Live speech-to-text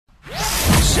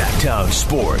Sacktown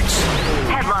Sports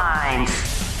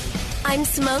Headlines. I'm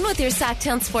Simone with your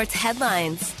Sacktown Sports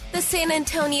headlines. The San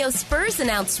Antonio Spurs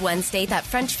announced Wednesday that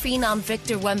French phenom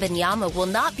Victor Wembanyama will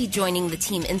not be joining the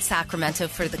team in Sacramento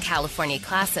for the California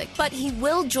Classic, but he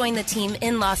will join the team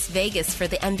in Las Vegas for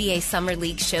the NBA Summer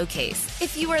League Showcase.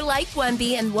 If you are like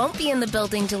Wemby and won't be in the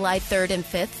building July 3rd and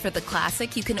 5th for the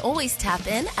Classic, you can always tap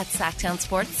in at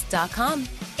SacktownSports.com.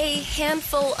 A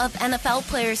handful of NFL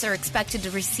players are expected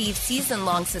to receive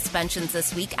season-long suspensions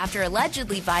this week after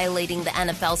allegedly violating the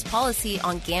NFL's policy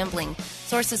on gambling.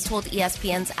 Sources told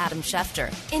ESPN's Adam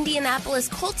Schefter. Indianapolis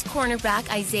Colts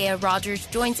cornerback Isaiah Rodgers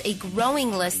joins a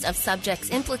growing list of subjects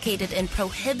implicated in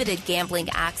prohibited gambling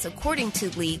acts according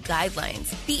to league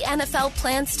guidelines. The NFL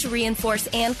plans to reinforce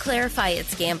and clarify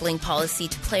its gambling policy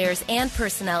to players and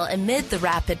personnel amid the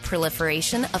rapid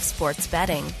proliferation of sports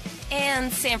betting.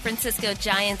 And San Francisco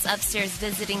Giants upstairs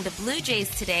visiting the Blue Jays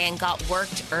today and got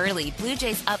worked early. Blue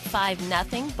Jays up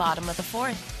 5-0, bottom of the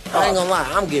fourth. I ain't gonna lie,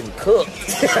 I'm getting cooked.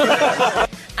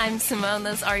 I'm Simone.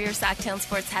 Those are your Sacktown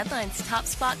Sports headlines. Top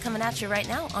spot coming at you right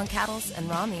now on Cattles and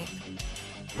Ramie.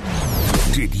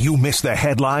 Did you miss the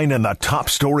headline and the top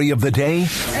story of the day?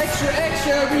 Extra,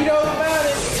 extra, read all about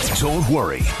it. Don't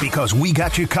worry, because we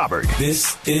got you covered.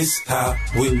 This is how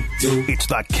we do. It's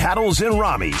the Cattles and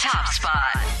Ramie. Top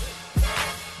spot.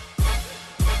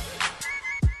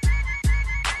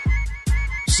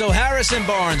 So Harrison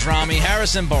Barnes, Ramie,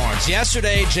 Harrison Barnes.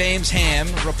 Yesterday, James Ham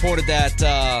reported that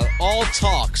all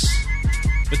talks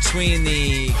between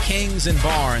the Kings and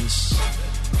Barnes.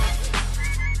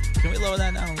 Can we lower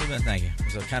that down a little bit? Thank you.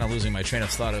 I was kind of losing my train of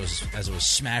thought as it was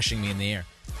smashing me in the air.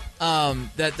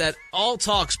 That all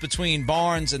talks between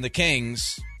Barnes and the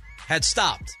Kings had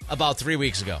stopped about 3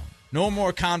 weeks ago. No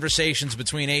more conversations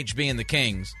between HB and the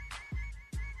Kings.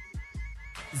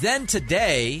 Then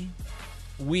today,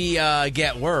 we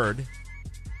get word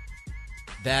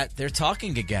that they're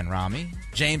talking again, Ramie.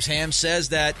 James Ham says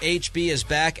that HB is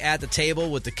back at the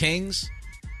table with the Kings.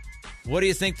 What do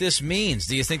you think this means?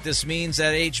 Do you think this means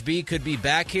that HB could be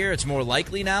back here? It's more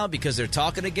likely now because they're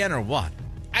talking again, or what?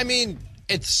 I mean,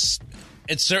 it's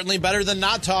certainly better than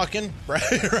not talking, right?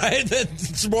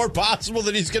 It's more possible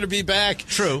that he's going to be back.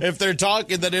 True. If they're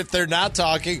talking than if they're not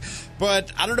talking.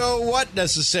 But I don't know what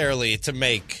necessarily to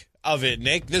make of it,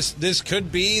 Nick. This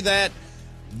could be that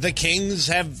the Kings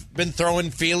have been throwing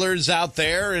feelers out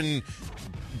there and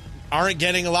aren't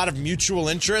getting a lot of mutual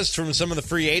interest from some of the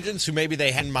free agents who maybe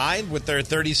they had in mind with their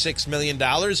 $36 million.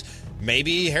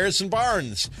 Maybe Harrison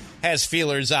Barnes has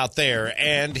feelers out there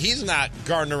and he's not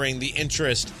garnering the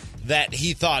interest that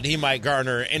he thought he might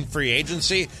garner in free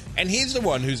agency, and he's the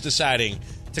one who's deciding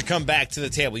to come back to the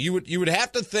table. You would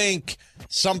have to think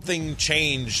something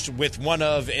changed with one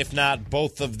of, if not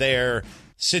both of their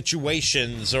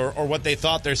situations or what they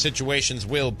thought their situations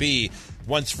will be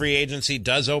once free agency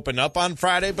does open up on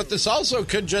Friday. But this also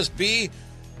could just be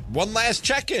one last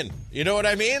check-in. You know what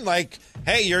I mean? Like,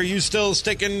 hey, are you still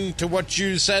sticking to what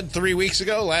you said 3 weeks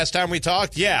ago last time we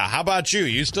talked? Yeah. How about you?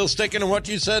 You still sticking to what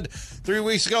you said 3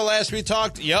 weeks ago last we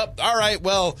talked? Yep. All right.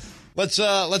 Well,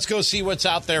 let's go see what's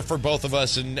out there for both of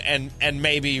us and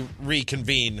maybe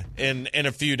reconvene in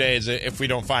a few days if we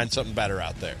don't find something better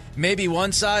out there. Maybe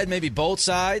one side, maybe both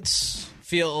sides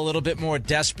feel a little bit more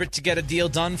desperate to get a deal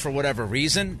done for whatever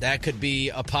reason. That could be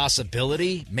a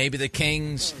possibility. Maybe the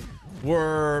Kings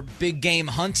were big game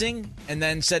hunting and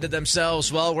then said to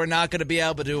themselves, well, we're not going to be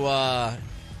able to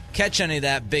catch any of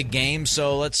that big game,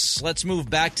 so let's move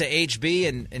back to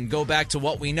HB and go back to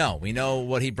what we know. We know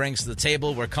what he brings to the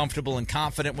table. We're comfortable and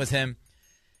confident with him.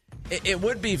 It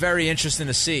would be very interesting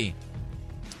to see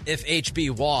if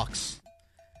HB walks,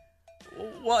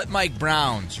 what Mike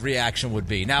Brown's reaction would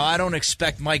be. Now, I don't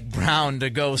expect Mike Brown to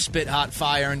go spit hot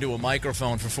fire into a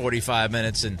microphone for 45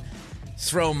 minutes and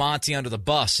throw Monty under the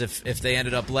bus if they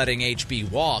ended up letting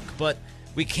HB walk. But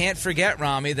we can't forget,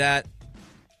 Ramie, that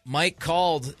Mike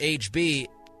called HB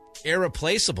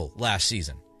irreplaceable last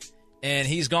season. And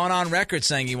he's gone on record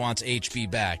saying he wants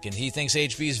HB back. And he thinks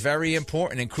HB is very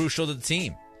important and crucial to the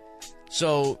team.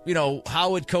 So,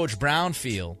 how would Coach Brown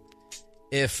feel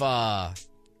if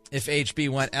HB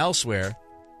went elsewhere?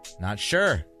 Not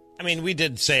sure. I mean, we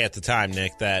did say at the time,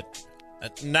 Nick, that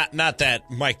not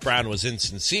that Mike Brown was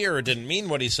insincere or didn't mean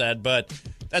what he said, but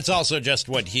that's also just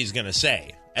what he's going to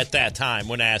say at that time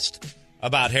when asked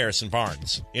about Harrison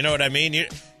Barnes. You know what I mean?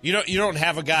 You don't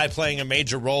have a guy playing a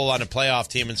major role on a playoff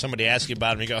team and somebody asks you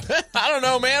about him, you go, I don't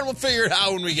know, man, we'll figure it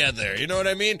out when we get there. You know what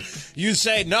I mean? You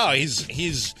say, no,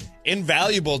 he's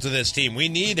invaluable to this team. We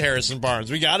need Harrison Barnes.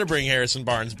 We got to bring Harrison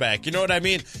Barnes back. You know what I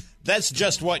mean? That's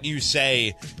just what you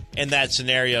say in that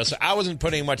scenario. So I wasn't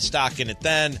putting much stock in it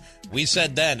then. We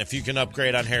said then, if you can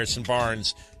upgrade on Harrison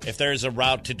Barnes, if there's a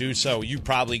route to do so, you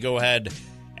probably go ahead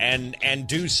and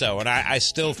do so. And I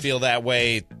still feel that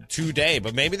way today.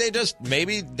 But maybe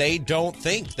they don't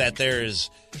think that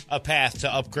there's a path to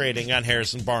upgrading on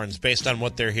Harrison Barnes based on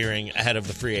what they're hearing ahead of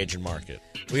the free agent market.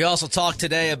 We also talked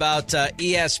today about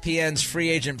ESPN's free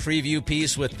agent preview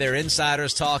piece with their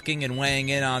insiders talking and weighing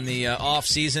in on the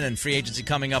offseason and free agency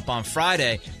coming up on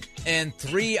Friday. And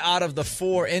 3 out of the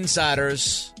 4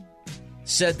 insiders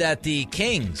said that the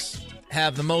Kings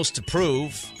have the most to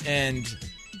prove. And,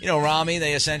 Ramie,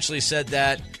 they essentially said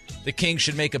that the Kings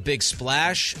should make a big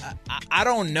splash. I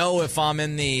don't know if I'm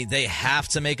in they have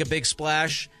to make a big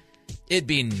splash. It'd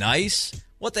be nice.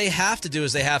 What they have to do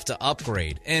is they have to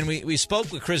upgrade. And we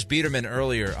spoke with Chris Biederman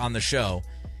earlier on the show,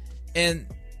 and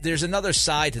there's another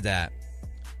side to that,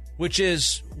 which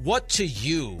is what to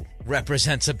you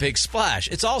represents a big splash.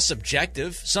 It's all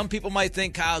subjective. Some people might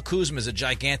think Kyle Kuzma is a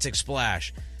gigantic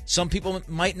splash. Some people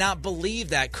might not believe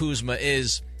that Kuzma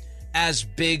is as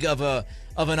big of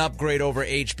an upgrade over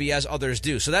HB as others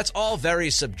do. So that's all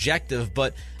very subjective,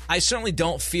 but I certainly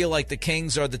don't feel like the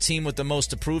Kings are the team with the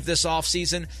most to prove this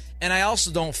offseason, and I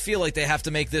also don't feel like they have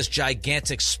to make this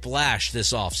gigantic splash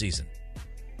this offseason.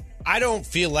 I don't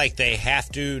feel like they have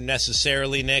to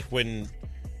necessarily, Nick, when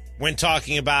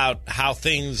talking about how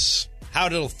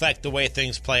it'll affect the way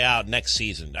things play out next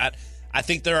season. I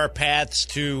think there are paths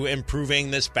to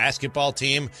improving this basketball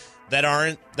team that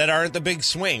aren't the big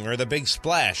swing or the big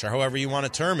splash or however you want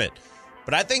to term it.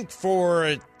 But I think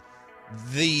for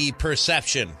the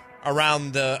perception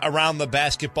around the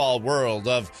basketball world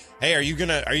of, hey, are you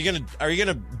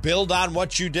gonna build on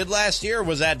what you did last year? Or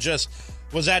was that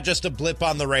just a blip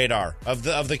on the radar of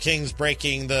the Kings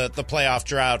breaking the playoff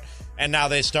drought, and now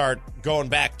they start going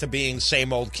back to being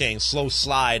same old Kings, slow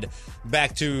slide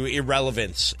back to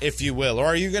irrelevance, if you will? Or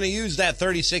are you going to use that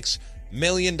 $36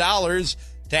 million to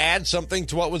add something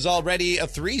to what was already a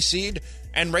 3 seed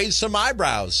and raise some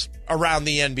eyebrows around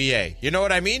the NBA? You know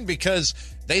what I mean? Because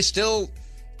they still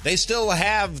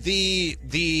have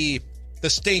the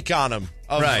stink on them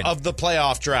of the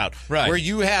playoff drought, right? Where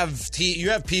you have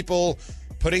people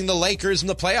putting the Lakers in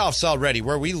the playoffs already,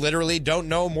 where we literally don't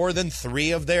know more than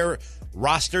 3 of their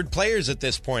rostered players at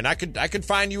this point. I could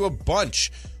find you a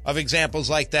bunch of examples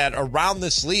like that around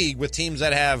this league with teams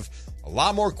that have a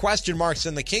lot more question marks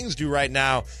than the Kings do right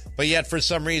now, but yet for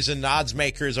some reason odds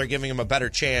makers are giving them a better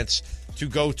chance to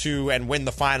go to and win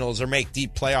the finals or make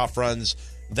deep playoff runs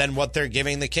than what they're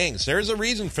giving the Kings. There's a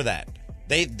reason for that.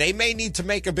 They may need to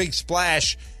make a big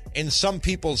splash in some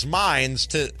people's minds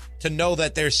to know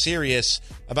that they're serious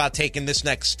about taking this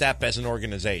next step as an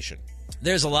organization.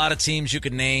 There's a lot of teams you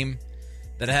could name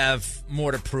that have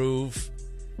more to prove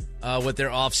with their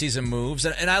offseason moves.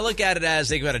 And I look at it as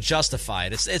they got to justify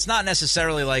it. It's not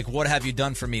necessarily like, what have you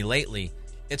done for me lately?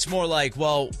 It's more like,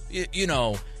 well,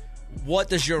 what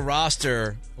does your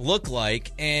roster look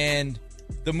like? And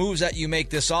the moves that you make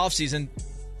this offseason,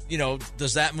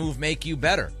 does that move make you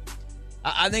better?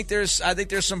 I think there's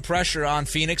some pressure on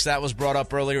Phoenix. That was brought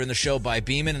up earlier in the show by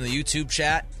Beeman in the YouTube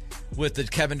chat with the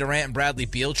Kevin Durant and Bradley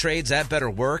Beal trades. That better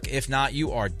work. If not,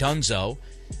 you are donezo.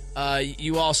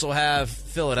 You also have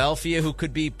Philadelphia, who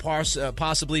could be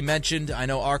possibly mentioned. I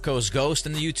know Arco's Ghost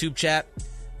in the YouTube chat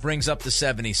brings up the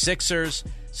 76ers.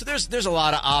 So there's a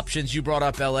lot of options. You brought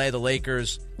up LA, the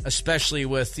Lakers, especially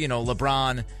with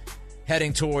LeBron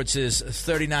heading towards his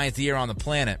 39th year on the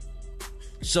planet.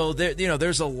 So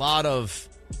there's a lot of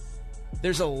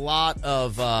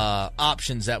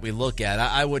options that we look at.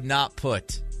 I would not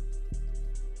put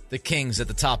the Kings at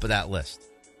the top of that list.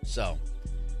 So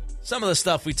some of the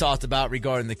stuff we talked about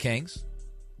regarding the Kings,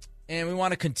 and we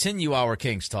want to continue our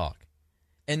Kings talk.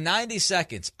 In 90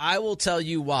 seconds, I will tell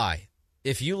you why,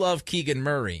 if you love Keegan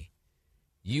Murray,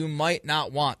 you might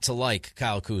not want to like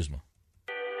Kyle Kuzma.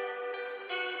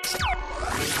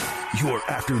 Your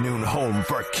afternoon home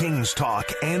for Kings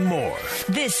talk and more.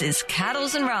 This is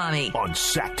Cattles and Ramie on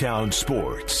Sacktown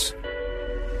Sports.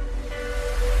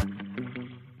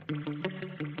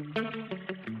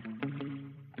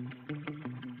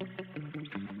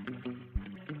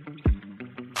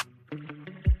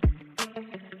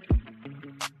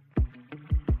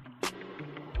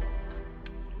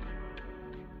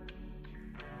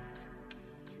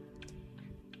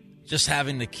 Just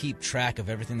having to keep track of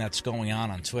everything that's going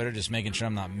on Twitter, just making sure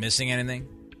I'm not missing anything.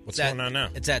 What's going on now?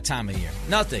 It's that time of year.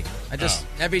 Nothing.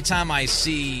 Every time I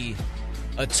see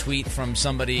a tweet from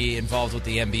somebody involved with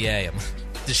the NBA, I'm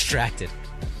distracted.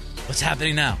 What's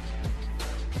happening now?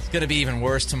 It's going to be even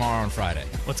worse tomorrow and Friday.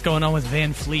 What's going on with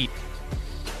Van Fleet?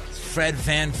 Fred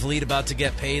VanVleet about to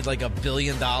get paid like $1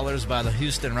 billion by the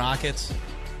Houston Rockets?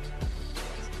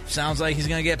 Sounds like he's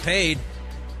going to get paid.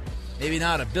 Maybe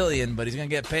not $1 billion, but he's going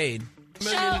to get paid. Show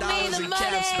me the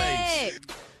money!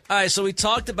 All right, so we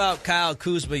talked about Kyle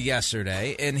Kuzma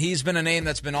yesterday, and he's been a name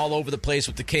that's been all over the place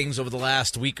with the Kings over the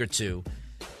last week or two.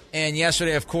 And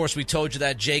yesterday, of course, we told you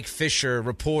that Jake Fisher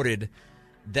reported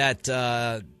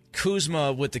that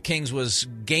Kuzma with the Kings was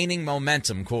gaining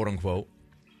momentum, quote-unquote.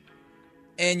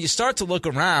 And you start to look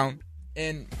around,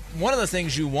 and one of the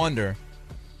things you wonder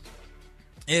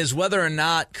is whether or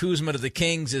not Kuzma to the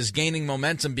Kings is gaining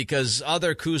momentum because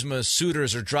other Kuzma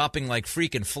suitors are dropping like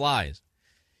freaking flies.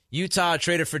 Utah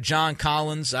traded for John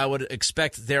Collins. I would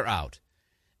expect they're out.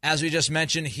 As we just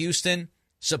mentioned, Houston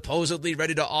supposedly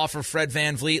ready to offer Fred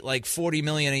VanVleet like $40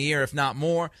 million a year, if not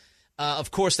more. Of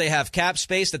course, they have cap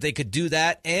space that they could do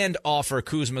that and offer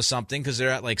Kuzma something because they're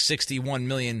at like $61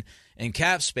 million in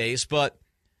cap space. But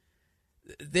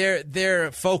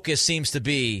their focus seems to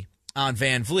be on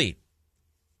VanVleet.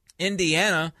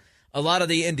 Indiana, a lot of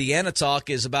the Indiana talk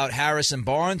is about Harrison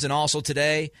Barnes, and also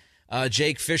today,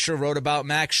 Jake Fisher wrote about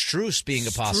Max Strus being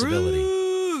a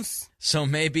possibility. So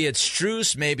maybe it's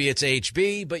Strus, maybe it's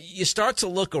HB, but you start to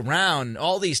look around,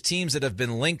 all these teams that have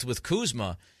been linked with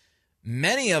Kuzma,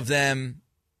 many of them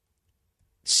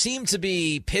seem to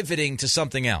be pivoting to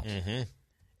something else. Mm-hmm.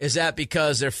 Is that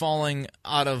because they're falling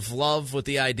out of love with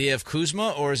the idea of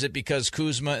Kuzma, or is it because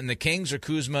Kuzma and the Kings or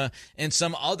Kuzma and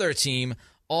some other team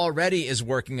already is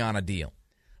working on a deal?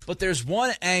 But there's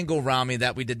one angle, Ramie,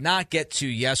 that we did not get to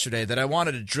yesterday that I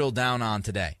wanted to drill down on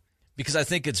today because I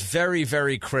think it's very,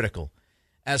 very critical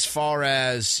as far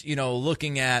as,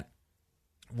 looking at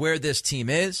where this team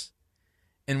is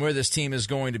and where this team is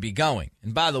going to be going.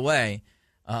 And by the way,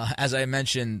 as I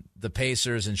mentioned, the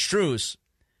Pacers and Strus,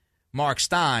 Mark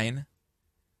Stein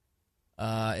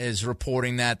is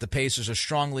reporting that the Pacers are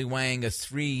strongly weighing a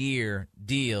 3-year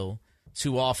deal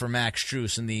to offer Max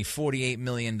Strus in the $48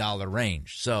 million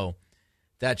range. So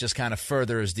that just kind of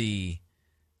furthers the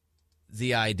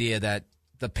idea that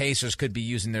the Pacers could be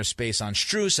using their space on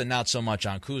Strus and not so much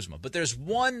on Kuzma. But there's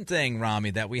one thing, Ramie,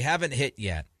 that we haven't hit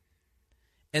yet,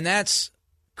 and that's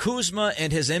Kuzma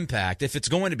and his impact, if it's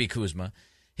going to be Kuzma,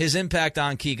 his impact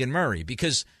on Keegan Murray.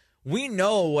 Because we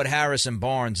know what Harrison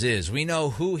Barnes is. We know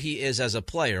who he is as a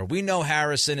player. We know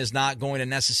Harrison is not going to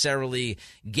necessarily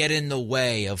get in the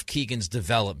way of Keegan's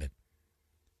development.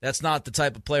 That's not the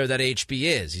type of player that HB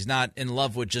is. He's not in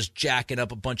love with just jacking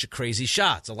up a bunch of crazy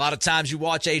shots. A lot of times you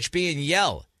watch HB and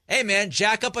yell, hey, man,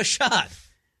 jack up a shot.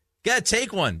 Gotta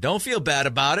take one. Don't feel bad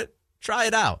about it. Try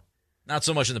it out. Not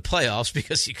so much in the playoffs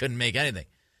because he couldn't make anything.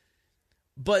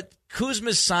 But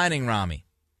Kuzma's signing, Ramie,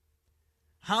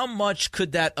 how much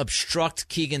could that obstruct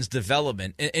Keegan's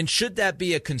development? And should that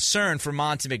be a concern for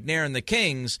Monte McNair and the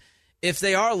Kings if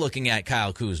they are looking at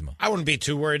Kyle Kuzma? I wouldn't be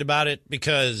too worried about it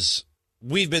because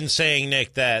we've been saying,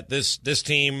 Nick, that this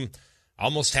team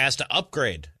almost has to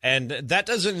upgrade. And that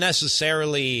doesn't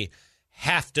necessarily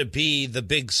have to be the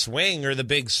big swing or the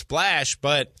big splash.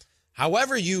 But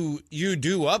however you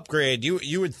do upgrade,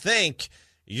 you would think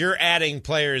you're adding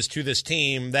players to this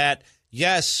team that –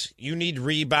 yes, you need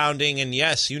rebounding, and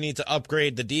yes, you need to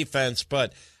upgrade the defense,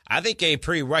 but I think a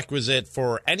prerequisite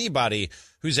for anybody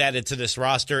who's added to this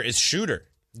roster is shooter,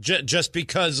 just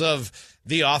because of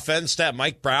the offense that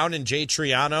Mike Brown and Jay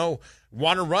Triano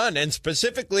want to run, and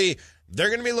specifically, they're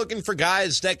going to be looking for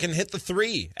guys that can hit the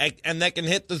three, and that can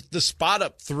hit the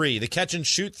spot-up three, the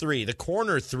catch-and-shoot three, the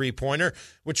corner three-pointer,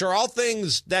 which are all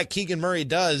things that Keegan Murray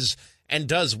does and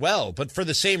does well. But for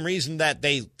the same reason that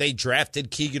they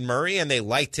drafted Keegan Murray and they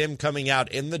liked him coming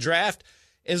out in the draft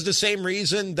is the same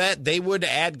reason that they would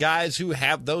add guys who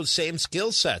have those same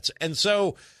skill sets. And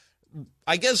so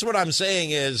I guess what I'm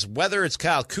saying is whether it's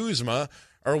Kyle Kuzma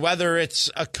or whether it's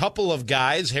a couple of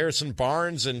guys, Harrison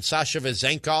Barnes and Sasha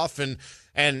Vezenkov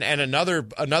and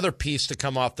another piece to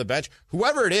come off the bench,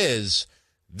 whoever it is,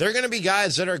 they're going to be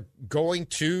guys that are going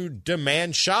to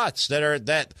demand shots that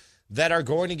are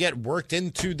going to get worked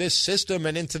into this system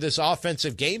and into this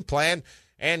offensive game plan.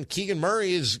 And Keegan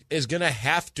Murray is going to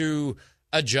have to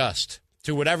adjust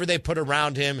to whatever they put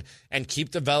around him and keep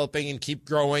developing and keep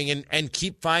growing and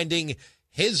keep finding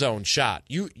his own shot.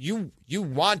 You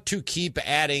want to keep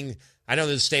adding, I know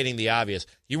this is stating the obvious,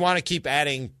 you want to keep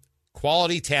adding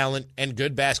quality talent and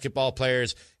good basketball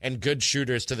players and good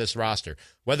shooters to this roster.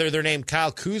 Whether they're named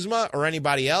Kyle Kuzma or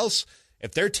anybody else,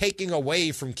 if they're taking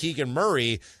away from Keegan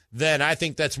Murray, then I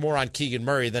think that's more on Keegan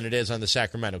Murray than it is on the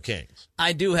Sacramento Kings.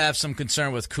 I do have some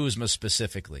concern with Kuzma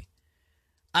specifically.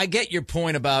 I get your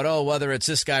point about, whether it's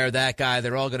this guy or that guy,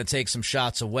 they're all going to take some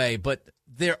shots away. But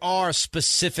there are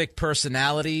specific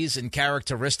personalities and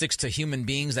characteristics to human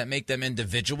beings that make them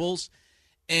individuals.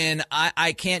 And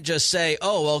I can't just say,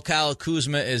 oh, well, Kyle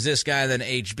Kuzma is this guy, then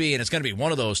HB, and it's going to be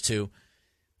one of those two.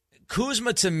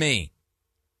 Kuzma, to me,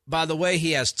 by the way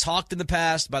he has talked in the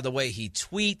past, by the way he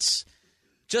tweets,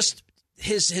 just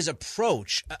his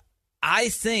approach, I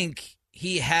think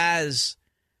he has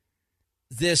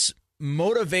this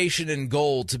motivation and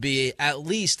goal to be at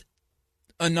least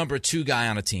a number 2 guy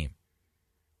on a team.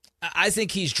 I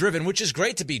think he's driven, which is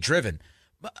great to be driven.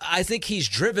 I think he's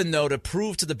driven, though, to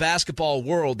prove to the basketball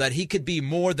world that he could be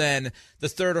more than the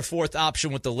 3rd or 4th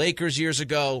option with the Lakers years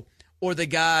ago, or the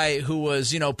guy who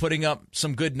was, putting up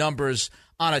some good numbers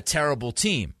on a terrible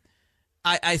team.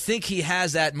 I think he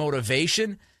has that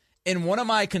motivation. And one of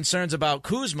my concerns about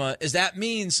Kuzma is that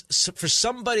means for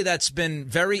somebody that's been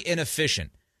very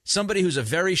inefficient, somebody who's a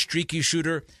very streaky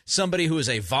shooter, somebody who is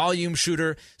a volume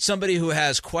shooter, somebody who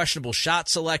has questionable shot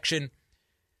selection,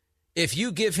 if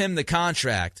you give him the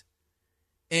contract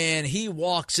and he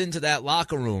walks into that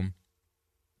locker room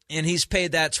and he's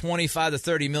paid that $25 to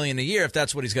 $30 million a year, if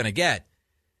that's what he's going to get,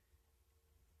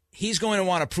 he's going to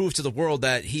want to prove to the world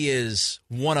that he is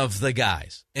one of the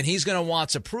guys. And he's going to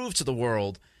want to prove to the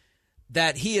world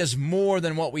that he is more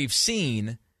than what we've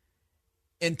seen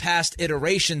in past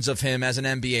iterations of him as an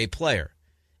NBA player.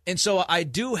 And so I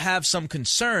do have some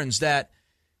concerns that,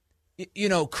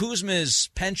 Kuzma's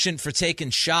penchant for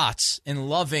taking shots and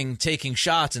loving taking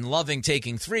shots and loving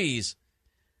taking threes,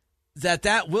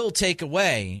 that will take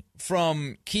away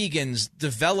from Keegan's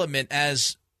development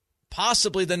as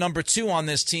possibly the number 2 on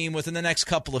this team within the next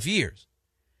couple of years.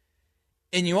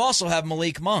 And you also have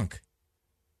Malik Monk.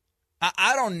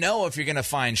 I don't know if you're going to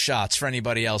find shots for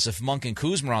anybody else if Monk and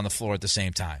Kuzma are on the floor at the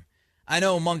same time. I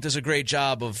know Monk does a great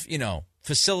job of,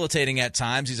 facilitating at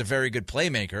times. He's a very good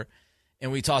playmaker.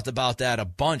 And we talked about that a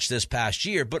bunch this past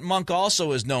year. But Monk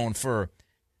also is known for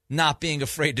not being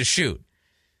afraid to shoot.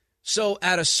 So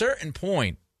at a certain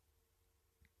point,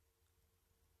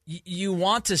 you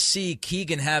want to see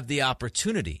Keegan have the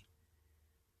opportunity.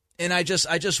 And I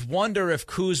just wonder if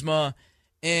Kuzma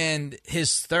and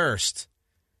his thirst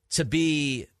to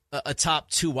be a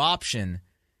top 2 option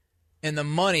and the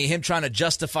money, him trying to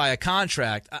justify a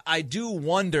contract, I do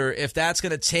wonder if that's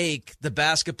going to take the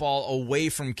basketball away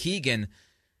from Keegan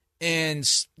and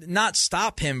not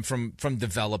stop him from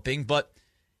developing, but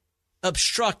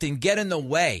obstruct and get in the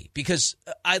way. Because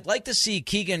I'd like to see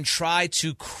Keegan try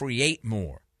to create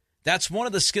more. That's one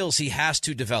of the skills he has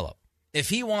to develop. If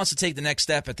he wants to take the next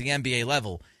step at the NBA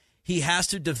level, he has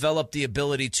to develop the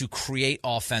ability to create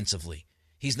offensively.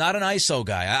 He's not an ISO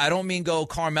guy. I don't mean go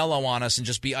Carmelo on us and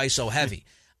just be ISO heavy.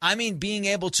 I mean being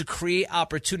able to create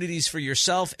opportunities for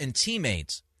yourself and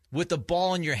teammates with the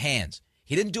ball in your hands.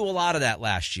 He didn't do a lot of that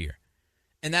last year.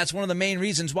 And that's one of the main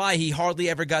reasons why he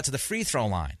hardly ever got to the free throw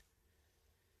line.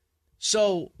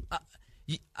 So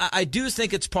I do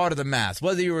think it's part of the math.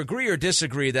 Whether you agree or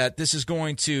disagree that this is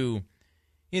going to,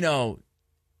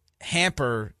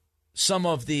 hamper some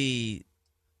of the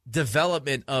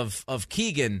development of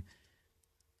Keegan,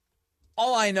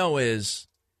 all I know is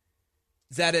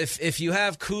that if you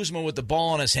have Kuzma with the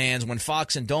ball in his hands when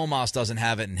Fox and Domas doesn't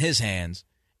have it in his hands,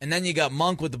 and then you got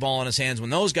Monk with the ball in his hands when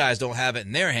those guys don't have it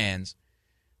in their hands,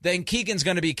 then Keegan's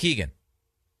going to be Keegan.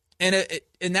 And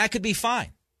that could be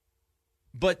fine.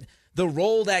 But the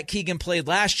role that Keegan played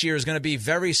last year is going to be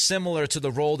very similar to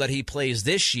the role that he plays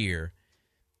this year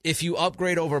if you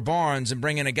upgrade over Barnes and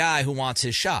bring in a guy who wants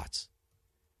his shots.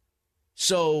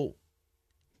 So,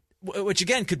 which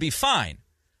again could be fine.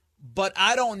 But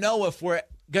I don't know if we're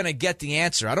going to get the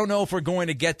answer. I don't know if we're going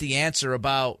to get the answer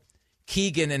about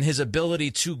Keegan and his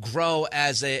ability to grow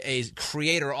as a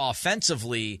creator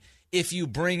offensively if you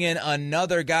bring in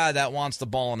another guy that wants the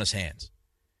ball in his hands.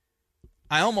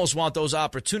 I almost want those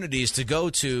opportunities to go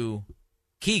to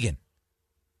Keegan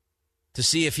to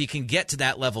see if he can get to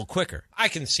that level quicker. I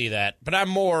can see that, but I'm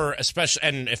more, especially,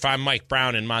 and if I'm Mike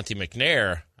Brown and Monty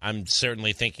McNair, I'm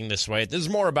certainly thinking this way. This is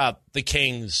more about the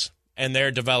Kings and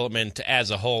their development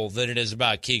as a whole than it is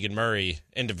about Keegan Murray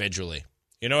individually.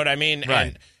 You know what I mean?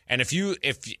 Right. And if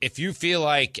you feel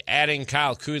like adding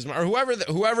Kyle Kuzma or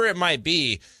whoever it might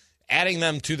be, adding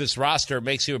them to this roster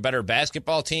makes you a better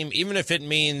basketball team, even if it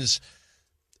means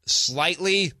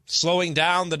slightly slowing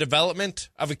down the development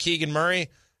of a Keegan Murray,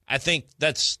 I think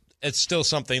it's still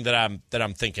something that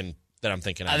I'm thinking.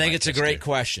 I think it's a great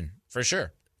question. For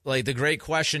sure. Like, the great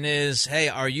question is, hey,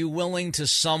 are you willing to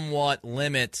somewhat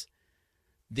limit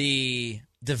the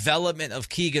development of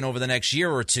Keegan over the next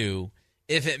year or two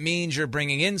if it means you're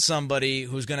bringing in somebody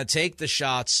who's going to take the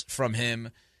shots from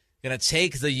him, going to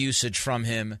take the usage from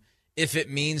him, if it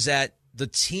means that the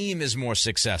team is more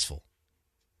successful.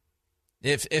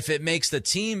 If it makes the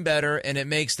team better and it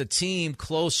makes the team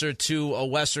closer to a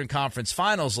Western Conference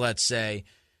Finals, let's say,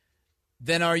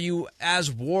 then are you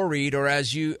as worried or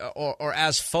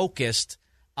as focused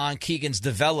on Keegan's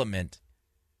development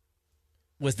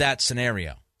with that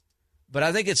scenario? But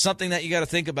I think it's something that you got to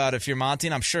think about if you're Monty,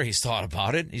 and I'm sure he's thought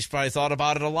about it. He's probably thought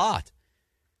about it a lot.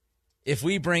 If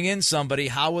we bring in somebody,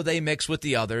 how will they mix with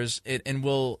the others? And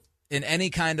will, in any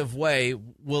kind of way,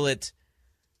 will it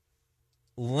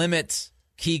limit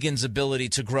Keegan's ability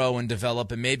to grow and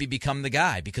develop and maybe become the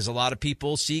guy? Because a lot of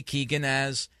people see Keegan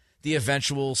as the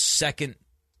eventual second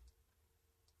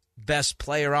best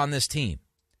player on this team.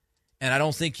 And I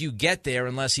don't think you get there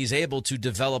unless he's able to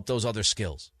develop those other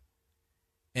skills.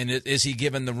 And is he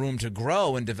given the room to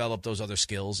grow and develop those other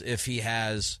skills if he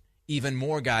has even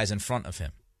more guys in front of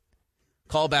him?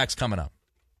 Callback's coming up.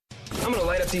 I'm going to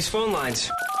light up these phone lines.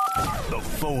 The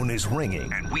phone is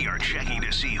ringing, and we are checking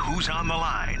to see who's on the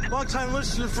line. Long-time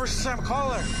listener, first-time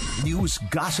caller. News,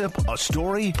 gossip, a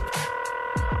story.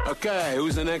 Okay,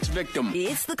 who's the next victim?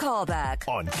 It's the callback.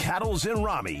 On Cattles and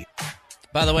Ramie.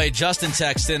 By the way, Justin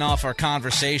texted in off our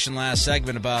conversation last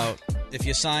segment about if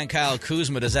you sign Kyle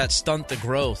Kuzma, does that stunt the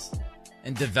growth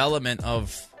and development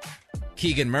of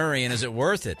Keegan Murray, and is it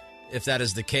worth it if that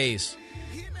is the case?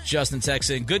 Justin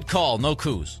texted in, good call, no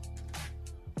Kuz.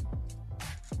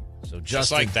 So Justin,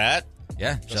 just like that?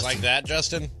 Yeah. Just like that,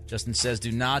 Justin? Justin says,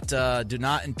 do not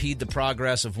impede the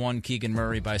progress of one Keegan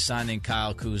Murray by signing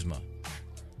Kyle Kuzma.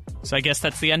 So I guess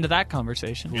that's the end of that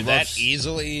conversation. You're that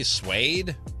easily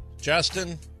swayed,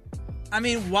 Justin? I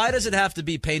mean, why does it have to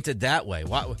be painted that way?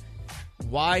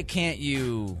 Why can't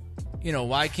you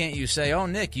say, oh,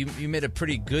 Nick, you made a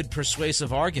pretty good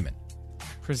persuasive argument?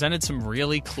 Presented some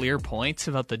really clear points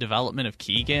about the development of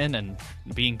Keegan and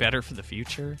being better for the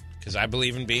future. Because I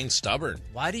believe in being stubborn.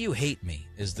 Why do you hate me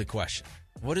is the question.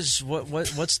 What's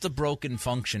the broken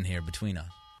function here between us?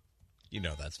 You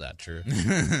know that's not true.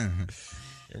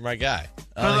 You're my guy.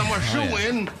 I'm a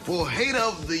shoe-in for Hate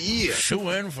of the Year.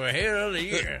 Shoe-in for Hate of the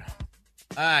Year.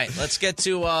 All right, let's get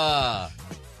to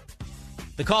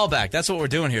the callback. That's what we're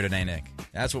doing here today, Nick.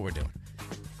 That's what we're doing.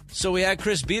 So we had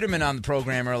Chris Biederman on the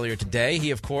program earlier today.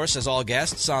 He, of course, as all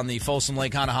guests on the Folsom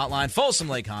Lake Honda hotline. Folsom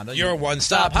Lake Honda. Your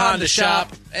one-stop Honda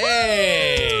shop.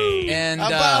 Hey! And how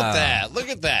about that? Look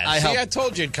at that. I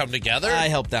told you it'd come together. I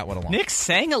helped that one along. Nick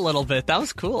sang a little bit. That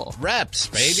was cool. Reps,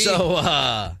 baby.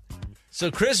 So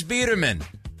Chris Biederman,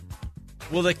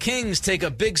 will the Kings take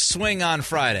a big swing on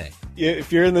Friday?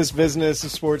 If you're in this business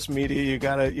of sports media, you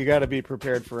gotta be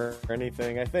prepared for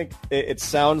anything. I think it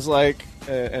sounds like,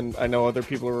 and I know other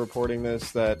people are reporting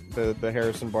this, that the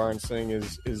Harrison Barnes thing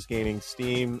is gaining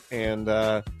steam, and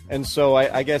so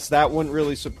I guess that wouldn't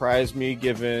really surprise me,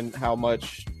 given how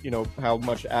much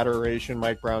adoration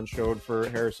Mike Brown showed for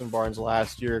Harrison Barnes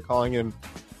last year, calling him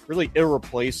really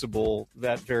irreplaceable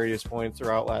at various points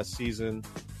throughout last season.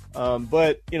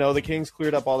 But the Kings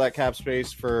cleared up all that cap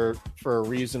space for a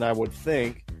reason, I would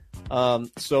think.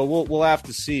 So we'll have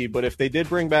to see. But if they did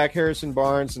bring back Harrison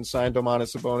Barnes and sign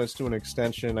Domantas Sabonis to an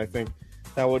extension, I think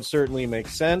that would certainly make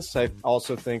sense. I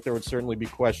also think there would certainly be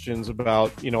questions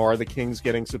about, are the Kings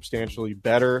getting substantially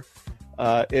better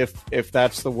if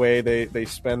that's the way they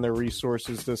spend their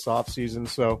resources this offseason.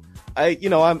 So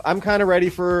I'm kind of ready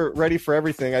for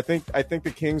everything. I think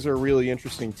the Kings are a really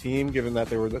interesting team, given that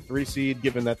they were the 3 seed,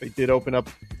 given that they did open up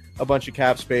a bunch of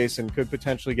cap space and could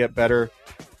potentially get better.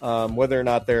 Whether or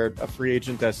not they're a free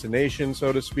agent destination,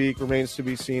 so to speak, remains to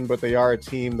be seen. But they are a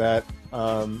team that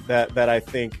I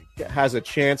think has a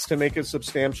chance to make a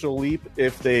substantial leap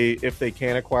if they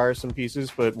can acquire some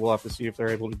pieces. But we'll have to see if they're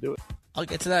able to do it. I'll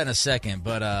get to that in a second,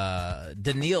 but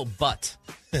Daniil Butt,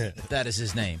 if that is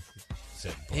his name.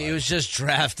 He was just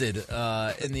drafted in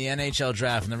the NHL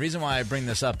draft, and the reason why I bring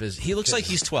this up is he looks like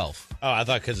he's 12. Oh, I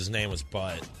thought because his name was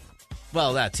Butt.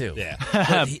 Well, that too.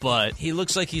 Yeah. But he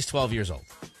looks like he's 12 years old.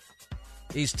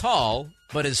 He's tall,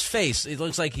 but his face, it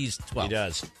looks like he's 12. He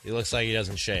does. He looks like he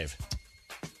doesn't shave.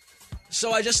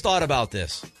 So I just thought about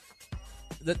this.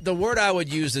 The word I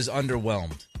would use is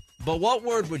underwhelmed. But what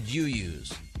word would you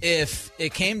use if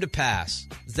it came to pass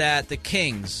that the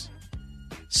Kings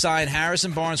signed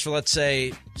Harrison Barnes for, let's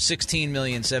say, $16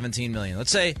 million, $17 million.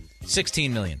 Let's say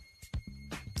 $16 million.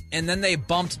 And then they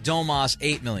bumped Domas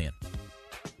 $8 million.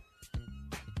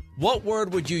 What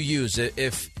word would you use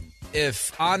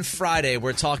if on Friday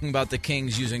we're talking about the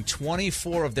Kings using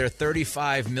 24 of their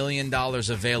 $35 million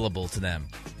available to them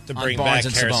to bring back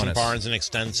Harrison Barnes and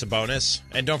extend Sabonis?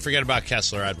 And don't forget about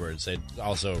Kessler Edwards. They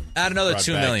also add another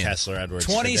 $2 million. Kessler Edwards.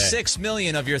 $26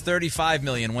 million of your $35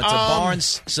 million went to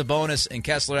Barnes, Sabonis, and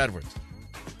Kessler Edwards.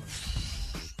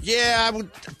 Yeah, I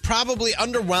would probably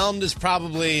underwhelmed is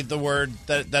probably the word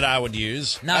that I would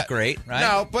use. Not great, right?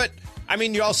 No, but I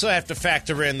mean, you also have to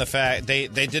factor in the fact they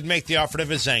did make the offer to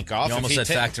Vezenkov. You almost said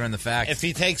factor in the fact. If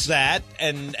he takes that,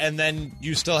 and then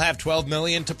you still have $12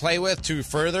 million to play with to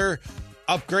further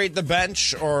upgrade the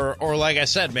bench, or like I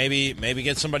said, maybe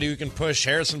get somebody who can push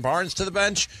Harrison Barnes to the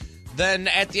bench, then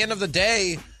at the end of the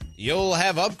day, you'll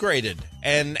have upgraded.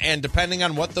 And depending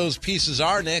on what those pieces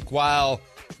are, Nick, while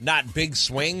not big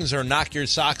swings or knock your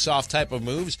socks off type of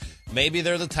moves, maybe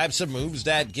they're the types of moves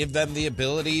that give them the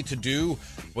ability to do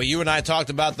what you and I talked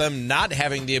about them not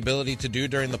having the ability to do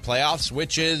during the playoffs,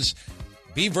 which is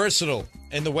be versatile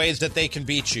in the ways that they can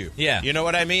beat you. Yeah. You know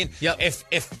what I mean? Yep.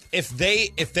 If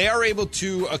they are able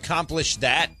to accomplish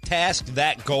that task,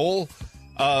 that goal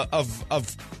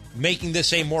of making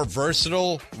this a more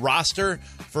versatile roster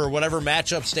for whatever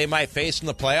matchups they might face in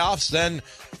the playoffs, then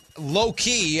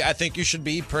low-key, I think you should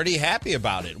be pretty happy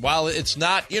about it. While it's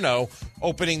not,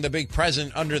 opening the big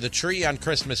present under the tree on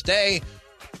Christmas Day,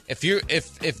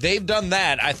 if they've done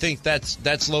that, I think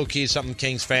that's low-key something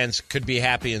Kings fans could be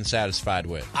happy and satisfied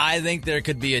with. I think there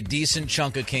could be a decent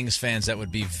chunk of Kings fans that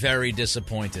would be very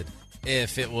disappointed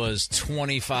if it was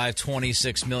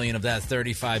 26 million of that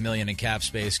 35 million in cap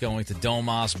space going to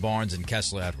Domas, Barnes, and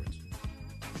Kessler Edwards.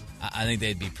 I think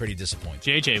they'd be pretty disappointed.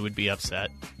 JJ would be upset.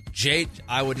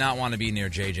 I would not want to be near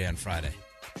JJ on Friday.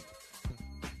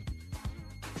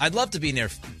 I'd love to be near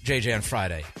JJ on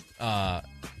Friday.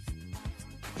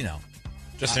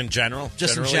 Just in general?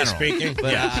 Just in generally general. Speaking?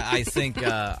 But Yeah. I think,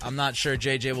 I'm not sure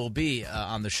JJ will be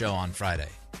on the show on Friday.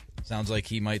 Sounds like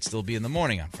he might still be in the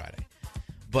morning on Friday.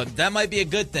 But that might be a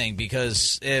good thing,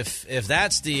 because if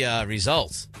that's the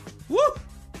result, woo,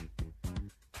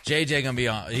 JJ gonna be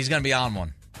on. He's gonna be on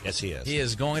one. Yes, he is. He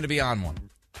is going to be on one.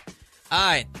 All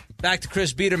right, back to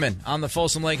Chris Biederman on the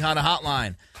Folsom Lake Honda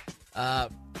Hotline.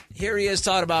 Here he is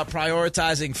talking about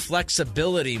prioritizing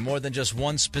flexibility more than just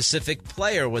one specific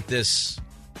player with this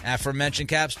aforementioned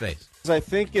cap space. I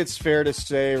think it's fair to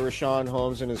say Rashawn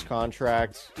Holmes in his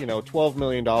contract, $12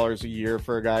 million a year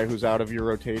for a guy who's out of your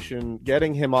rotation.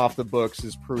 Getting him off the books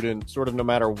is prudent, sort of no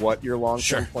matter what your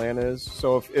long-term plan is.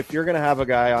 So if you're going to have a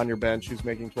guy on your bench who's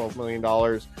making $12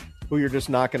 million, who you're just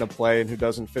not going to play and who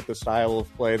doesn't fit the style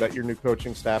of play that your new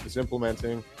coaching staff is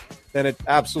implementing, then it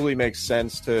absolutely makes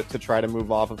sense to try to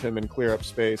move off of him and clear up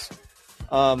space.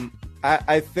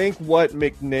 I think what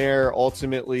McNair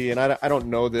ultimately, and I don't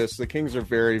know this, the Kings are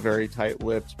very, very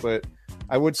tight-lipped, but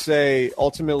I would say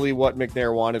ultimately what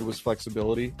McNair wanted was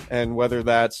flexibility, and whether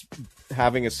that's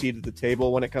having a seat at the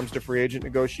table when it comes to free agent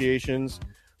negotiations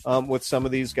with some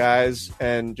of these guys,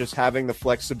 and just having the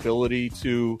flexibility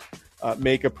to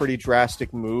make a pretty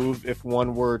drastic move if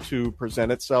one were to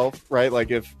present itself, right?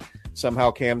 Like if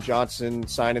somehow Cam Johnson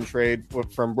sign and trade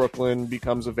from Brooklyn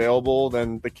becomes available,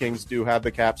 then the Kings do have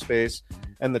the cap space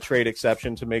and the trade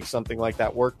exception to make something like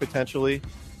that work potentially.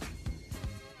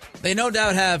 They no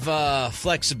doubt have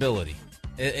flexibility.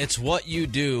 It's what you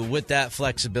do with that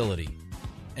flexibility.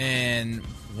 And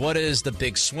what is the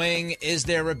big swing? Is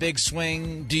there a big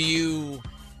swing? Do you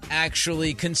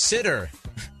actually consider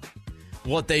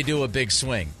what they do a big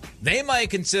swing? They might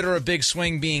consider a big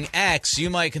swing being X. You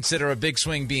might consider a big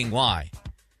swing being Y.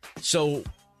 So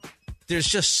there's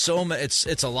just so much.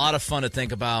 It's a lot of fun to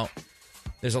think about.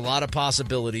 There's a lot of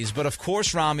possibilities. But, of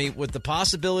course, Ramie, with the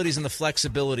possibilities and the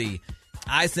flexibility,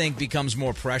 I think becomes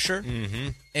more pressure. Mm-hmm.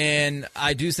 And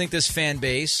I do think this fan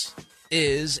base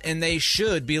is, and they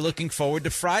should be looking forward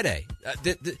to Friday.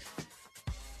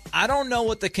 I don't know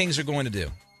what the Kings are going to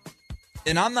do.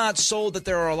 And I'm not sold that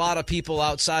there are a lot of people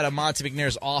outside of Monte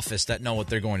McNair's office that know what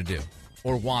they're going to do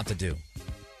or want to do.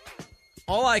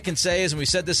 All I can say is, and we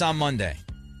said this on Monday,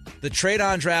 the trade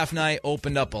on draft night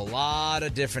opened up a lot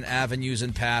of different avenues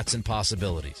and paths and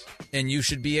possibilities. And you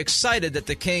should be excited that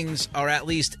the Kings are at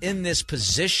least in this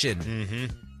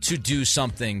position to do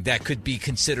something that could be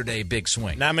considered a big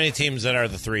swing. Not many teams that are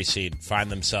the 3 seed find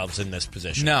themselves in this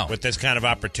position. No. With this kind of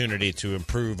opportunity to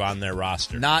improve on their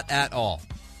roster. Not at all.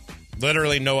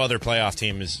 Literally no other playoff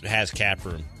team has cap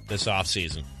room this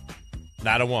offseason.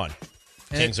 Not a one.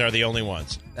 Kings are the only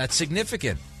ones. That's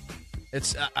significant.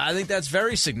 I think that's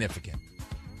very significant.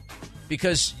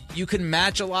 Because you can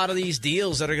match a lot of these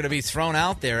deals that are going to be thrown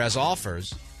out there as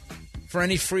offers for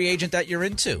any free agent that you're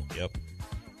into. Yep.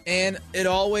 And it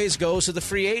always goes to the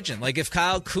free agent. Like if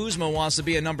Kyle Kuzma wants to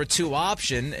be a number 2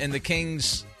 option and the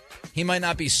Kings, he might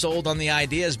not be sold on the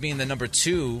idea as being the number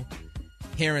 2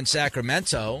 here in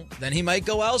Sacramento, then he might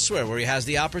go elsewhere where he has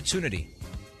the opportunity.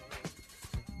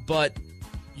 But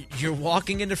you're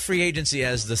walking into free agency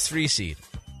as the 3 seed.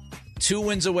 2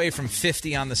 wins away from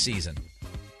 50 on the season.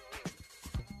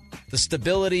 the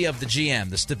stability of the GM,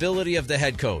 the stability of the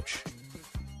head coach.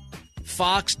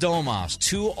 Fox Domas,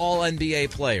 2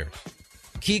 All-NBA players.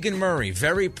 Keegan Murray,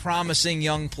 very promising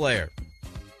young player.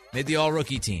 Made the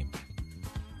All-Rookie team.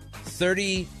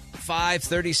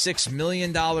 $36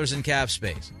 million in cap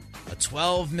space. A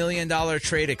 $12 million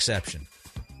trade exception.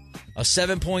 A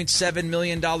 $7.7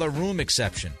 million room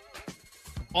exception.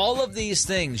 All of these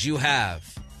things you have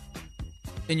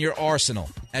in your arsenal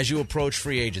as you approach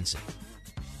free agency.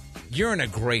 You're in a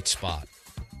great spot.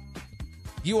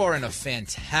 You are in a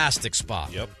fantastic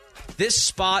spot. Yep. This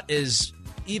spot is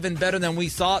even better than we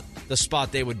thought the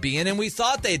spot they would be in, and we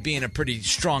thought they'd be in a pretty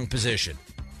strong position.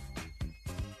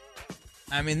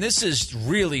 I mean, this is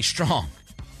really strong.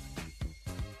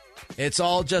 It's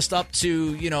all just up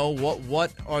to,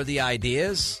 what are the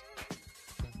ideas?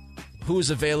 Who's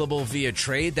available via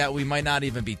trade that we might not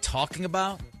even be talking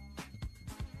about?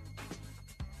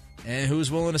 And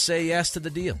who's willing to say yes to the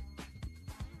deal?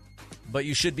 But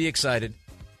you should be excited.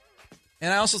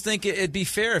 And I also think it'd be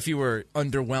fair if you were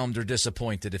underwhelmed or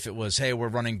disappointed if it was, hey, we're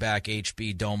running back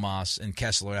HB, Domas, and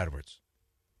Kessler Edwards.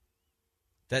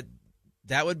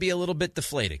 That would be a little bit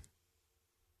deflating.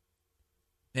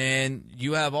 And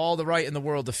you have all the right in the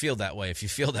world to feel that way if you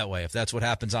feel that way, if that's what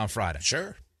happens on Friday.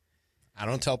 Sure. I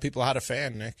don't tell people how to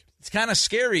fan, Nick. It's kind of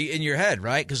scary in your head,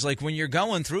 right? Because, when you're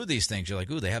going through these things, you're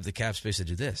like, ooh, they have the cap space to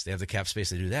do this. They have the cap space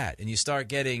to do that. And you start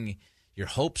getting your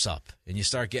hopes up, and you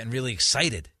start getting really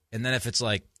excited. And then if it's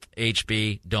like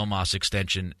HB, Domas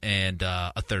extension, and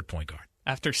a third point guard.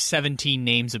 After 17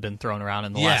 names have been thrown around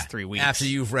in the last 3 weeks. After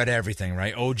you've read everything,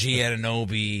 right? OG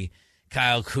Anunoby,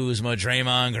 Kyle Kuzma,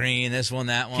 Draymond Green, this one,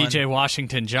 that one. PJ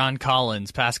Washington, John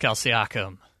Collins, Pascal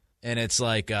Siakam. And it's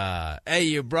like, hey,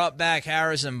 you brought back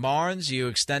Harrison Barnes, you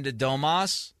extended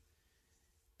Domas,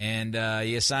 and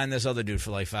you signed this other dude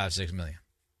for like $5-6 million.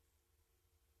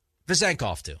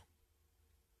 Vezenkov, too.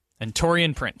 And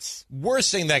Taurean Prince.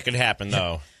 Worst thing that could happen,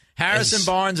 though. Harrison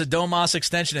Barnes, a Domas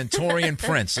extension, and Taurean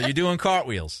Prince. So you're doing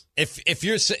cartwheels.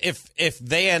 If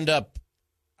they end up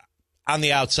on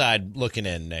the outside looking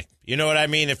in, Nick, you know what I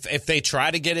mean? If they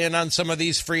try to get in on some of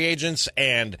these free agents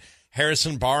and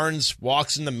Harrison Barnes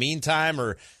walks in the meantime,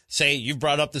 or say you've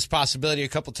brought up this possibility a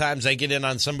couple times, they get in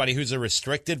on somebody who's a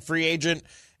restricted free agent,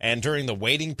 and during the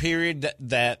waiting period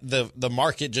that the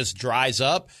market just dries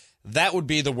up, that would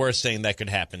be the worst thing that could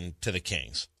happen to the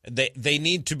Kings. They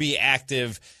need to be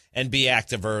active and be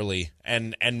active early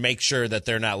and make sure that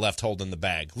they're not left holding the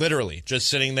bag. Literally, just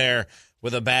sitting there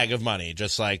with a bag of money,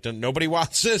 just like, nobody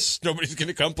wants this. Nobody's going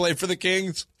to come play for the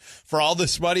Kings for all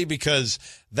this money, because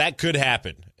that could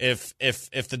happen if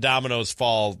the dominoes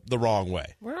fall the wrong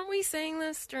way. Weren't we saying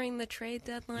this during the trade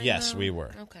deadline? Yes, though? we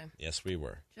were. Okay. Yes, we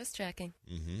were. Just checking.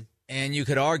 Mm-hmm. And you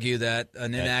could argue that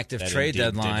an inactive that trade indeed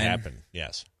deadline did happen.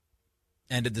 Yes.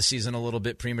 Ended the season a little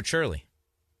bit prematurely.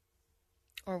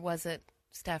 Or was it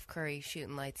Steph Curry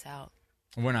shooting lights out?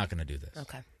 We're not going to do this.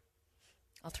 Okay.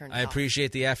 I'll turn it I off.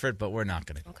 appreciate the effort, but we're not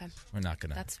going to. Okay. We're not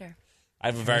going to. That's fair. I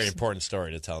have a very important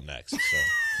story to tell next. So.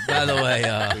 By the way,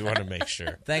 we want to make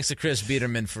sure. Thanks to Chris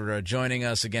Biederman for joining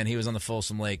us. Again, he was on the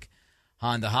Folsom Lake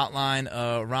Honda Hotline.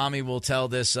 Ramie will tell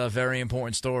this very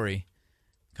important story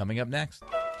coming up next.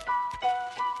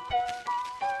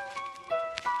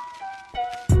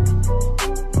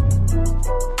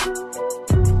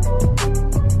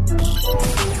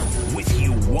 With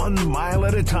you 1 mile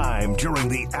at a time during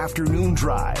the afternoon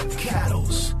drive.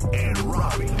 Cattles and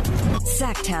Ramie.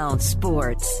 Sacktown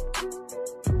Sports.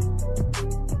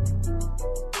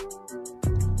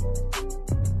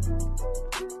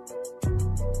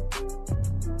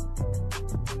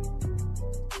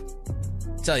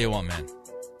 Tell you what, man.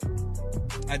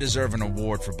 I deserve an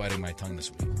award for biting my tongue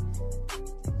this week.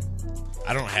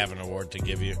 I don't have an award to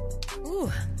give you.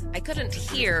 Ooh, I couldn't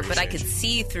hear, but I could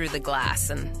see through the glass.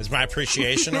 And Is my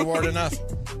appreciation award enough?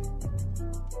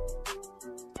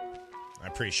 I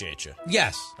appreciate you.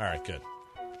 Yes. All right, good.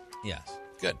 Yes.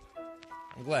 Good.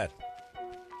 I'm glad.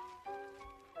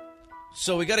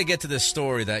 So we got to get to this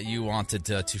story that you wanted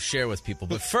to share with people.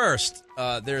 But first,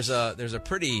 there's a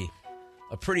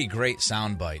pretty great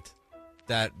soundbite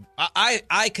that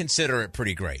I consider it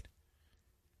pretty great.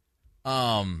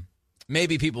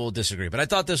 Maybe people will disagree, but I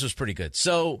thought this was pretty good.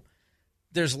 So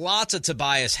there's lots of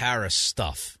Tobias Harris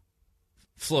stuff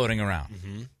floating around.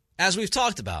 Mm-hmm. As we've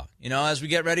talked about, as we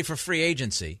get ready for free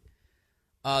agency,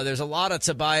 there's a lot of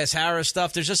Tobias Harris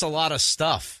stuff. There's just a lot of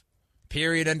stuff.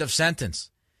 Period. End of sentence.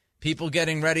 People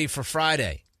getting ready for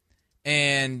Friday.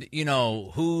 And,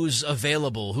 who's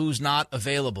available, who's not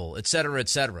available, et cetera, et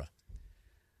cetera.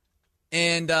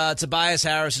 And Tobias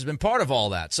Harris has been part of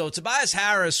all that. So Tobias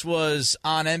Harris was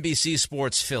on NBC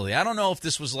Sports Philly. I don't know if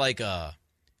this was like a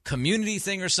community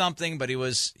thing or something, but it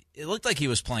looked like he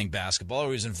was playing basketball or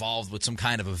he was involved with some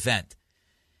kind of event.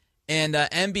 And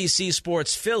NBC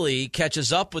Sports Philly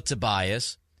catches up with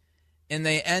Tobias, and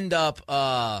they end up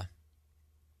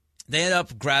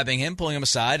grabbing him, pulling him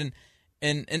aside,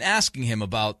 and asking him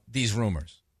about these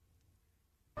rumors.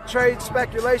 Trade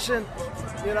speculation,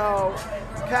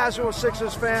 casual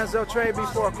Sixers fans, they'll trade me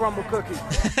for a crumble cookie.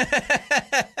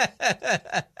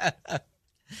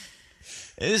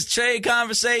 His trade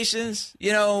conversations,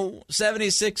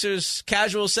 76ers,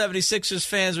 casual 76ers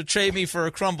fans would trade me for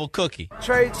a crumble cookie.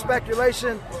 Trade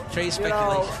speculation.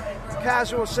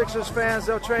 Casual Sixers fans,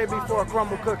 they'll trade me for a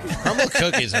crumble cookie. Crumble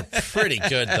cookies are pretty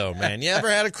good, though, man. You ever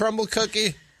had a crumble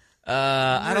cookie?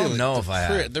 I don't know if I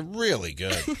have. They're really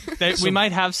good. We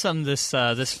might have some this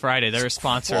Friday. They're a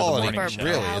sponsor of the morning show.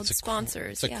 Really,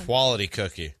 sponsors. It's a quality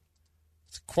cookie.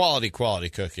 It's a quality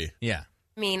cookie. Yeah.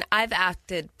 I mean, I've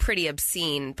acted pretty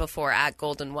obscene before at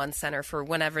Golden One Center for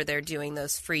whenever they're doing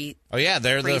those free. Oh yeah,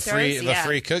 they're the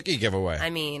free cookie giveaway. I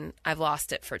mean, I've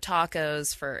lost it for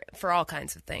tacos, for all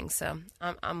kinds of things. So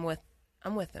I'm with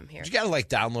them here. You got to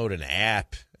download an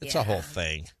app. It's a whole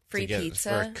thing. Free pizza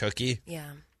for a cookie.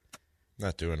 Yeah.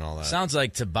 Not doing all that. Sounds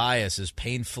like Tobias is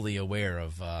painfully aware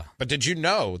of But did you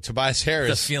know Tobias Harris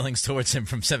the feelings towards him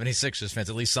from 76ers fans,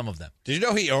 at least some of them. Did you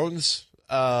know he owns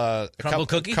Crumble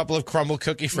Cookie? A couple of Crumble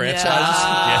Cookie franchises?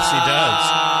 Yes, he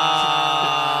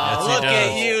does. Look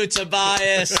at you,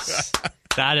 Tobias.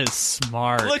 That is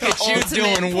smart. Look at you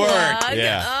Ultimate doing work. plug.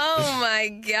 Yeah. Oh, my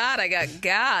God. I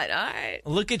got. All right.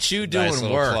 Look at you Nice doing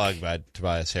little work. plug by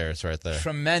Tobias Harris right there.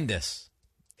 Tremendous.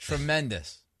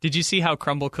 Did you see how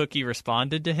Crumble Cookie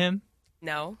responded to him?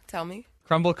 No. Tell me.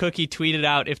 Crumble Cookie tweeted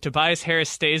out, if Tobias Harris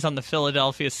stays on the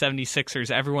Philadelphia 76ers,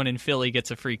 everyone in Philly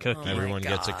gets a free cookie. Everyone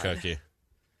gets a cookie.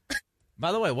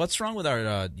 By the way, what's wrong with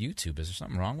our YouTube? Is there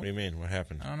something wrong What with do it? you mean? What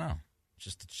happened? I don't know.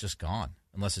 It's just gone.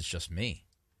 Unless it's just me.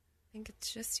 I think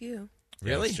it's just you.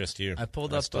 Really? Yeah, it's just you. I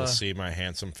pulled I up. still see my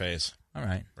handsome face. All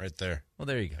right. Right there. Well,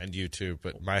 there you go. And you too,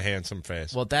 but my handsome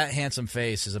face. Well, that handsome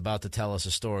face is about to tell us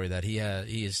a story that he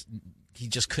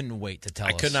just couldn't wait to tell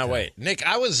us. I could not wait. Nick,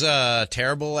 I was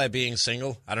terrible at being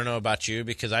single. I don't know about you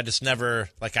because I just never,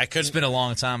 I couldn't. It's been a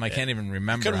long time. I can't even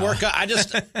remember. Couldn't work up. I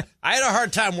had a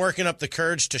hard time working up the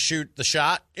courage to shoot the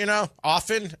shot,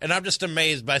 often. And I'm just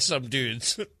amazed by some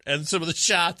dudes and some of the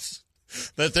shots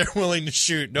that they're willing to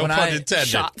shoot. No pun intended.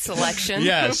 Shot selection.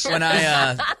 Yes. When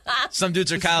some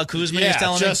dudes are Kyle Kuzma, yeah, he's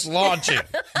telling just me.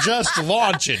 just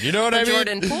launching. You know what I mean?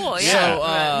 Jordan Poole,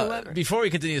 yeah. So before we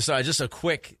continue the story, just a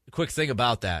quick thing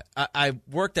about that. I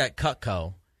worked at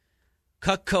Cutco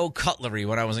Cutlery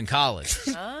when I was in college,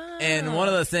 and one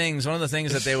of the things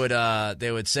that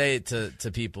they would say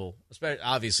to people,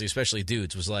 especially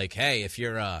dudes, was like, "Hey, if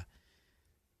you're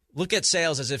look at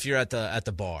sales as if you're at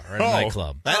the bar or at a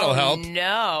nightclub. That'll help.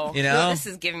 No, this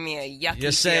is giving me a yucky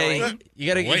Just say feeling. you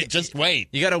gotta wait. Just wait.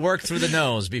 You got to work through the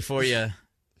nose before you.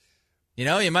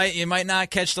 You might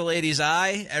not catch the lady's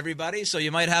eye, everybody. So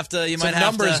you might have to. It's a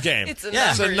numbers game. It's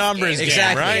a numbers game,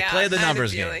 exactly. right? Yeah, Play the I had a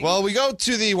numbers game. feeling. Well, we go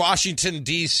to the Washington,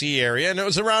 D.C. area, and it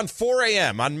was around 4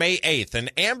 a.m. on May 8th, and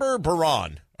Amber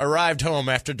Baron arrived home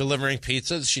after delivering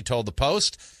pizzas, she told the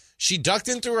Post. She ducked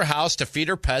into her house to feed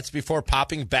her pets before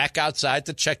popping back outside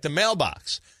to check the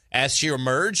mailbox. As she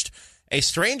emerged, a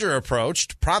stranger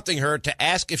approached, prompting her to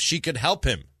ask if she could help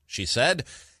him. She said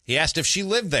he asked if she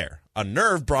lived there.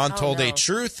 Unnerved, Braun told a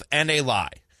truth and a lie.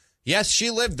 Yes,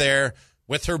 she lived there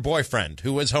with her boyfriend,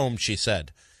 who was home, she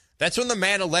said. That's when the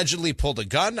man allegedly pulled a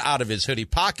gun out of his hoodie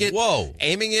pocket,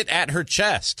 aiming it at her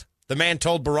chest. The man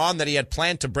told Baron that he had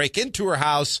planned to break into her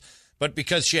house, but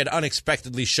because she had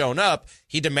unexpectedly shown up,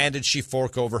 he demanded she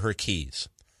fork over her keys.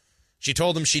 She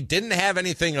told him she didn't have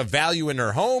anything of value in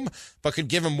her home, but could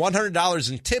give him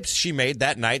 $100 in tips she made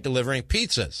that night delivering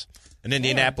pizzas. An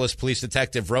Indianapolis police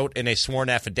detective wrote in a sworn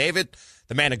affidavit.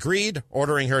 The man agreed,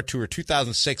 ordering her to her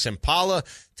 2006 Impala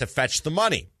to fetch the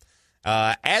money.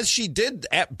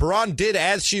 Baron did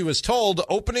as she was told,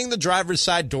 opening the driver's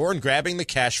side door and grabbing the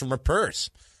cash from her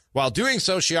purse. While doing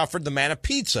so, she offered the man a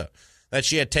pizza that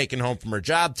she had taken home from her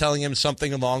job, telling him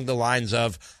something along the lines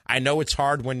of, I know it's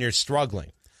hard when you're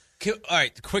struggling. All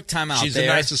right, quick time out. She's the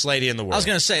nicest lady in the world. I was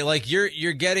going to say,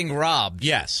 you're getting robbed.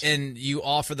 Yes. And you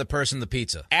offer the person the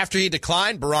pizza. After he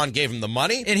declined, Baron gave him the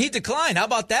money. And he declined. How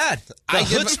about that? The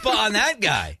chutzpah on that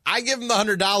guy. I give him the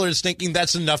 $100 thinking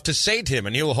that's enough to sate him,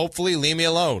 and he will hopefully leave me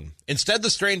alone. Instead, the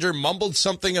stranger mumbled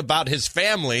something about his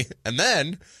family and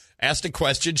then asked a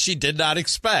question she did not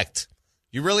expect.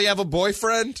 You really have a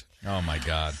boyfriend? Oh, my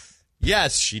God.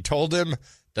 Yes, she told him.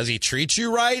 Does he treat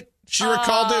you right? She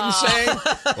recalled him saying.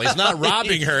 Well, he's not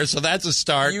robbing her, so that's a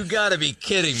start. You got to be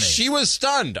kidding me. She was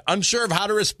stunned, unsure of how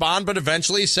to respond, but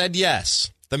eventually said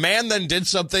yes. The man then did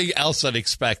something else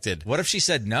unexpected. What if she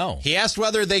said no? He asked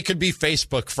whether they could be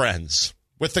Facebook friends.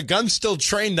 With the gun still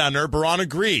trained on her, Baran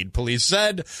agreed. Police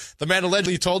said the man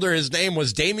allegedly told her his name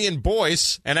was Damian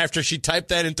Boyce, and after she typed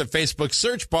that into Facebook's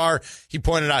search bar, he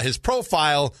pointed out his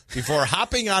profile before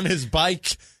hopping on his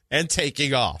bike and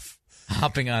taking off.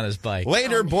 Hopping on his bike.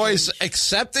 Later, Boyce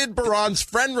accepted Baran's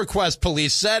friend request,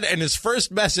 police said, and his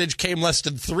first message came less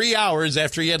than 3 hours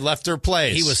after he had left her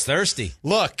place. He was thirsty.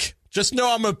 Look, just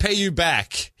know I'm going to pay you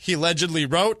back, he allegedly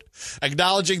wrote,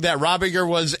 acknowledging that robbing her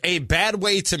was a bad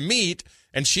way to meet,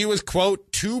 and she was,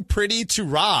 quote, too pretty to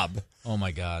rob. Oh,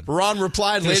 my God. Baran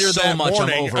replied There's later so that much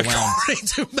morning, I'm overwhelmed. according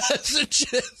to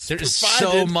messages There's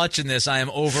provided. so much in this. I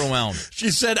am overwhelmed. She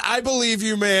said, I believe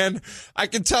you, man. I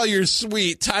can tell you're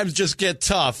sweet. Times just get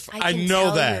tough. I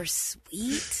know that. You're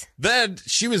sweet. Then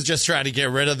she was just trying to get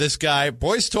rid of this guy.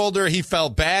 Boyce told her he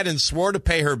felt bad and swore to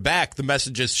pay her back, the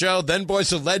messages show. Then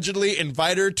Boyce allegedly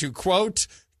invited her to, quote,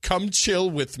 come chill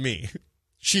with me.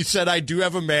 She said, I do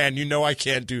have a man. You know I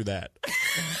can't do that.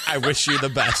 I wish you the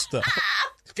best, though.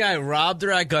 This guy robbed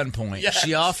her at gunpoint. Yes.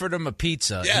 She offered him a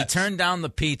pizza. Yes. He turned down the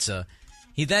pizza.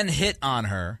 He then hit on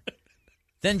her.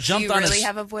 Then jumped Do you on really his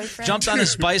have a boyfriend? jumped on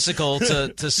his bicycle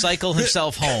to cycle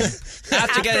himself home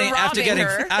after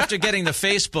getting the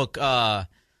Facebook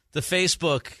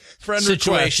Friend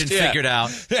situation request, yeah. figured out.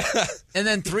 And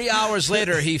then 3 hours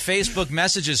later, he Facebook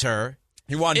messages her.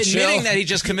 You want to admitting chill? that he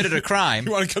just committed a crime.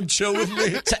 You want to come chill with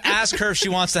me? To ask her if she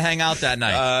wants to hang out that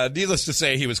night. Needless to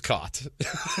say, he was caught.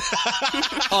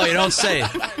 Oh, you don't say.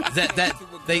 That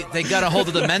they got a hold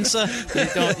of the Mensa?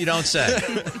 You don't say.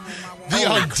 The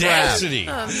audacity.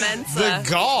 Mensa. The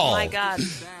gall. Oh, my God.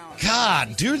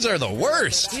 God, dudes are the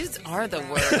worst. Dudes are the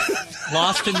worst.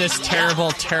 Lost in this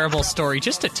terrible, terrible story.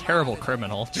 Just a terrible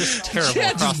criminal. Just terrible.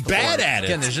 Yeah, across just the bad board. at it.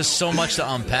 Again, there's just so much to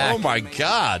unpack. Oh, my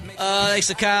God. Thanks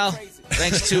to Kyle.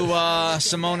 Thanks to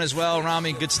Simone as well.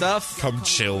 Ramie, good stuff. Come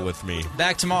chill with me.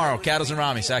 Back tomorrow, Cattles and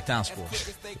Ramie, Sacktown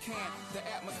Sports.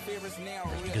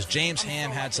 Because James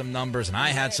Ham had some numbers, and I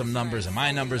had some numbers, and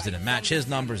my numbers didn't match his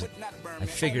numbers. I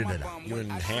figured it out. You and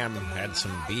Ham had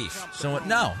some beef. So,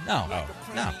 no.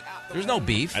 There's no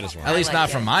beef. I just want At least not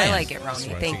from my end. I like it,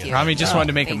 Ramie. Thank you. Ramie just wanted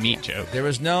to make a meat joke. There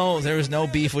was no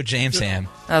beef with James Ham.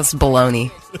 That's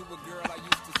baloney.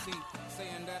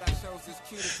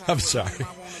 I'm sorry.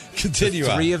 Continue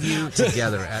on. Three of you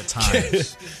together at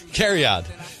times. Carry on.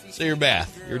 So you're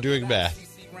math. You're doing math.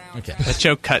 Okay. That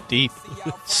joke cut deep.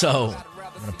 So,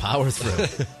 I'm going to power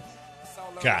through.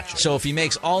 Gotcha. So if he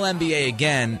makes all NBA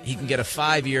again, he can get a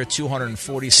 5-year,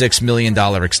 $246 million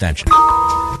extension.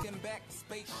 I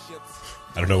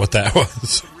don't know what that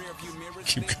was.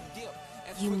 Keep going.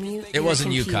 It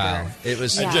wasn't you, Kyle. It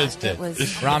was. I just did.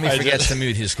 Ramie forgets to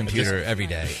mute his computer every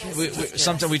day.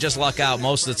 Sometimes we just luck out.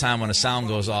 Most of the time when a sound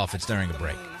goes off, it's during a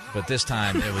break. But this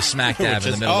time, it was smack dab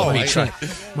in the middle of a week. I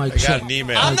got an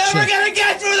email. I'm never going to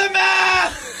get through the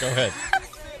math! Go ahead.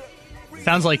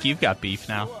 Sounds like you've got beef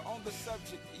now.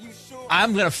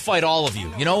 I'm going to fight all of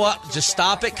you. You know what? Just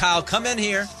stop it, Kyle. Come in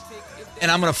here,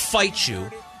 and I'm going to fight you.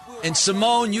 And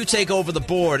Simone, you take over the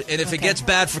board, and if it gets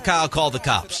bad for Kyle, call the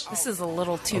cops. This is a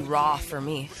little too raw for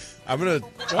me. I'm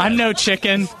no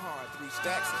chicken. Keep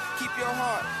your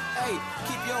heart. Hey,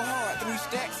 keep your heart. 3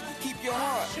 stacks. Keep your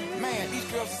heart. Man, these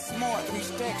girls are smart. 3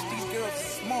 stacks. These girls are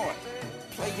smart.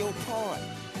 Play your part.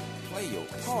 Play your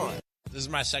part. This is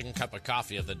my second cup of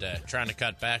coffee of the day. Trying to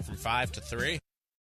cut back from 5 to 3.